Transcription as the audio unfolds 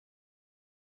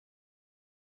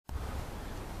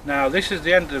Now this is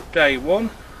the end of day one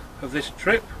of this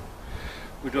trip.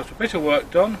 We've got a bit of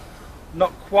work done,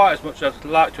 not quite as much as I'd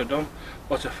like to have done,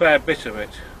 but a fair bit of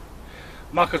it.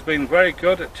 Mark has been very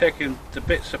good at taking the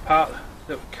bits apart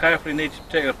that carefully need to be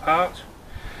taken apart,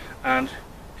 and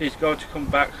he's going to come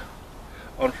back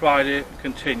on Friday and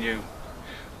continue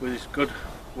with his good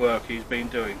work he's been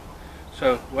doing.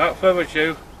 So without further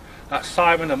ado, that's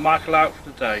Simon and Michael out for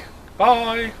the day.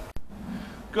 Bye!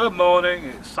 Good morning,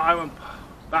 it's Simon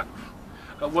back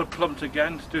at Wood Plumped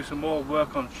again to do some more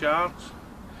work on charts.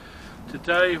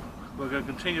 Today we're going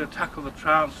to continue to tackle the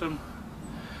transom,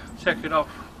 taking off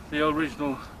the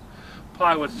original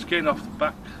plywood skin off the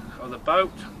back of the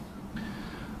boat,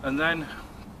 and then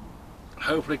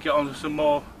hopefully get on to some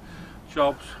more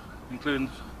jobs, including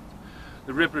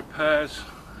the rib repairs,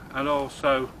 and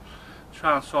also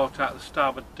try and sort out the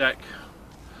starboard deck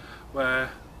where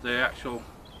the actual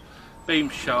beam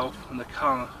shelf and the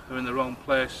can are in the wrong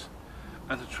place,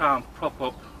 and to try and prop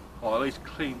up, or at least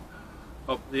clean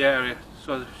up the area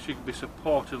so that she can be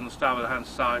supported on the starboard hand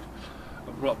side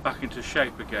and brought back into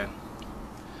shape again.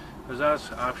 Because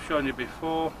as I've shown you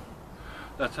before,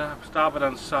 that starboard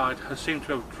hand side has seemed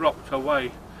to have dropped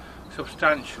away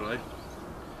substantially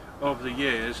over the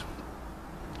years,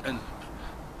 and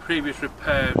previous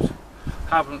repairs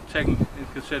haven't taken in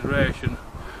consideration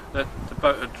that the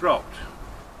boat had dropped.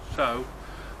 So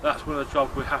that's one of the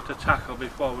jobs we have to tackle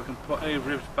before we can put any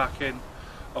ribs back in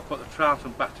or put the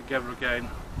transom back together again,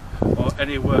 or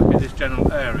any work in this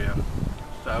general area.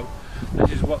 So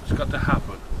this is what's got to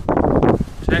happen.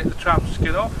 Take the transom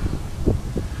skin off,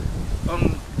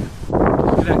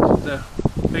 unconnect the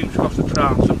beams across the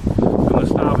transom from the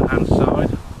starboard hand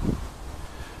side,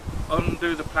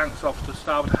 undo the planks off the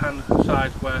starboard hand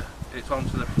side where it's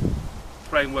onto the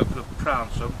framework for the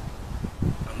transom,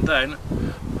 and then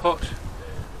put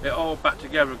it all back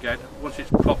together again once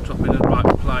it's propped up in the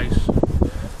right place,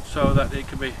 so that it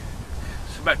can be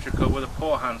symmetrical with the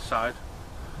port hand side.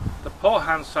 The port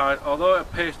hand side, although it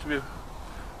appears to be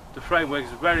the framework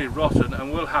is very rotten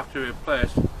and will have to be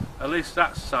replaced, at least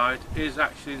that side is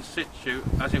actually in situ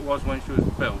as it was when she was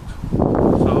built.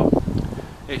 So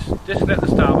it's disconnect the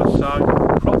starboard side,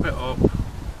 prop it up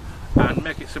and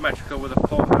make it symmetrical with the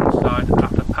port hand side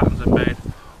after patterns are made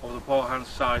of the port hand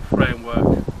side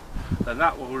framework. Then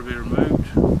that will be removed,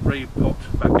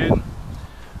 re-put back in,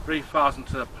 re-fastened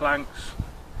to the planks,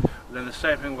 and then the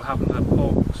same thing will happen to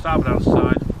the starboard hand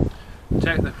side.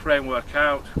 Take the framework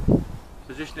out,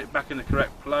 position it back in the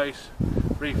correct place,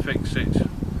 refix it,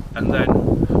 and then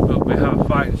we'll have a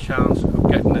fighting chance of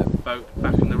getting the boat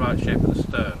back in the right shape at the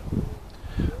stern.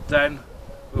 Then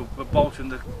we'll be bolting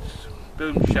the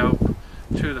boom shelf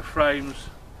to the frames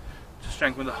to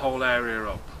strengthen the whole area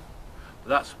up. But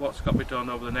that's what's got to be done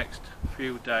over the next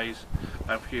few days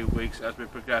and few weeks as we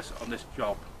progress on this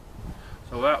job.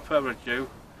 So without further ado,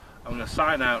 I'm going to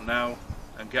sign out now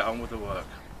and get on with the work.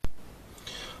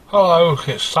 Hello,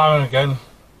 it's Simon again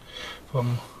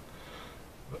from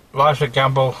Life's a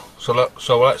Gamble, so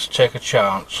let's take a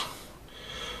chance.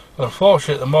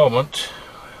 Unfortunately at the moment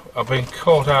I've been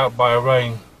caught out by a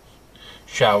rain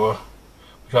shower,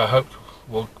 which I hope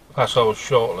will pass over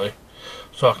shortly,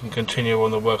 so I can continue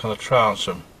on the work on the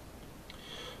transom.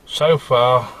 So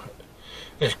far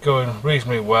it's going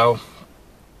reasonably well,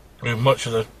 with much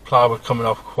of the plywood coming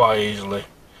off quite easily,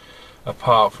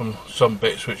 apart from some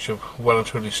bits which have well and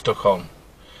truly stuck on.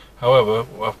 However,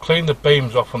 I've cleaned the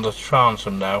beams off on the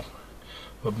transom now,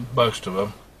 for most of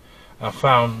them, and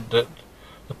found that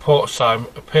the port side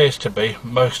appears to be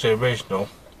mostly original,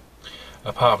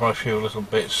 apart from a few little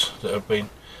bits that have been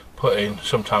put in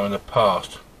sometime in the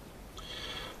past.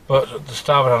 But the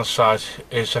starboard hand side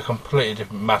is a completely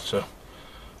different matter.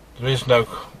 There is no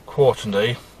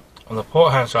quarter-knee. On the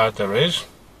port hand side there is.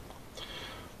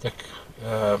 The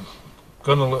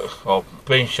gunnel or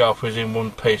beam shelf is in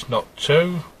one piece, not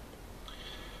two,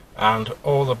 and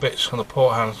all the bits on the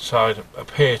port hand side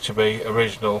appear to be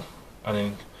original and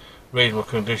in reasonable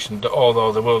condition,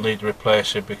 although they will need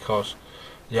replacing because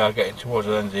they are getting towards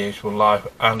the end of the useful life,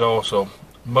 and also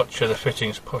much of the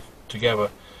fittings put together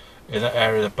in that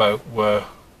area of the boat were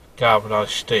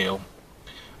galvanised steel.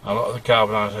 A lot of the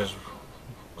galvanising has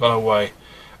gone away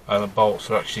and the bolts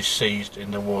are actually seized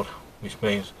in the wood, which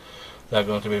means they're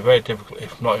going to be very difficult,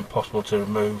 if not impossible, to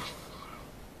remove.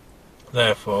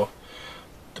 Therefore,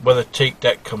 when the teak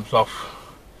deck comes off,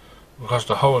 because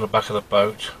the hole in the back of the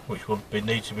boat, which will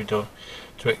need to be done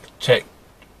to take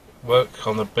work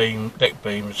on the deck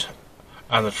beams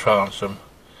and the transom,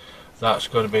 that's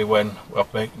going to be when I'll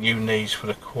make new knees for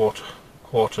the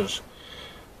quarters,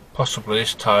 possibly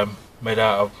this time made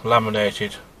out of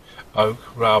laminated oak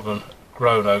rather than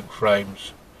grown oak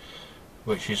frames,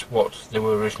 which is what they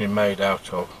were originally made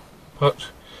out of. But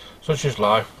such is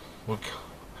life.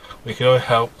 We can only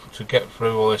help to get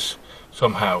through all this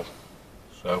somehow.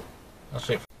 So that's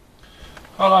it.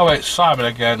 Hello, it's Simon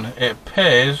again. It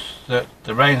appears that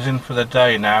the rain's in for the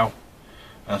day now,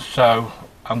 and so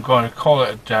I'm going to call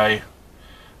it a day,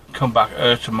 come back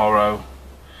early tomorrow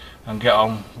and get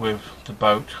on with the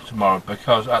boat tomorrow,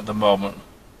 because at the moment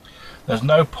there's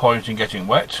no point in getting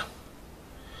wet.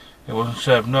 It will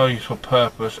serve no useful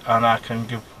purpose, and I can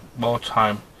give more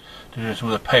time to do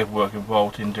some of the paperwork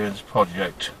involved in doing this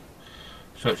project,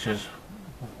 such as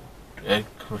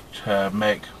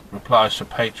make replies to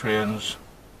Patreons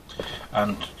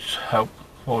and help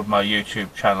forward my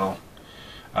YouTube channel,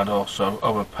 and also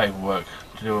other paperwork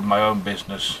to do with my own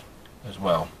business as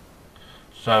well.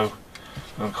 So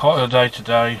I'm going to call it a day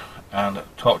today and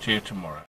talk to you tomorrow.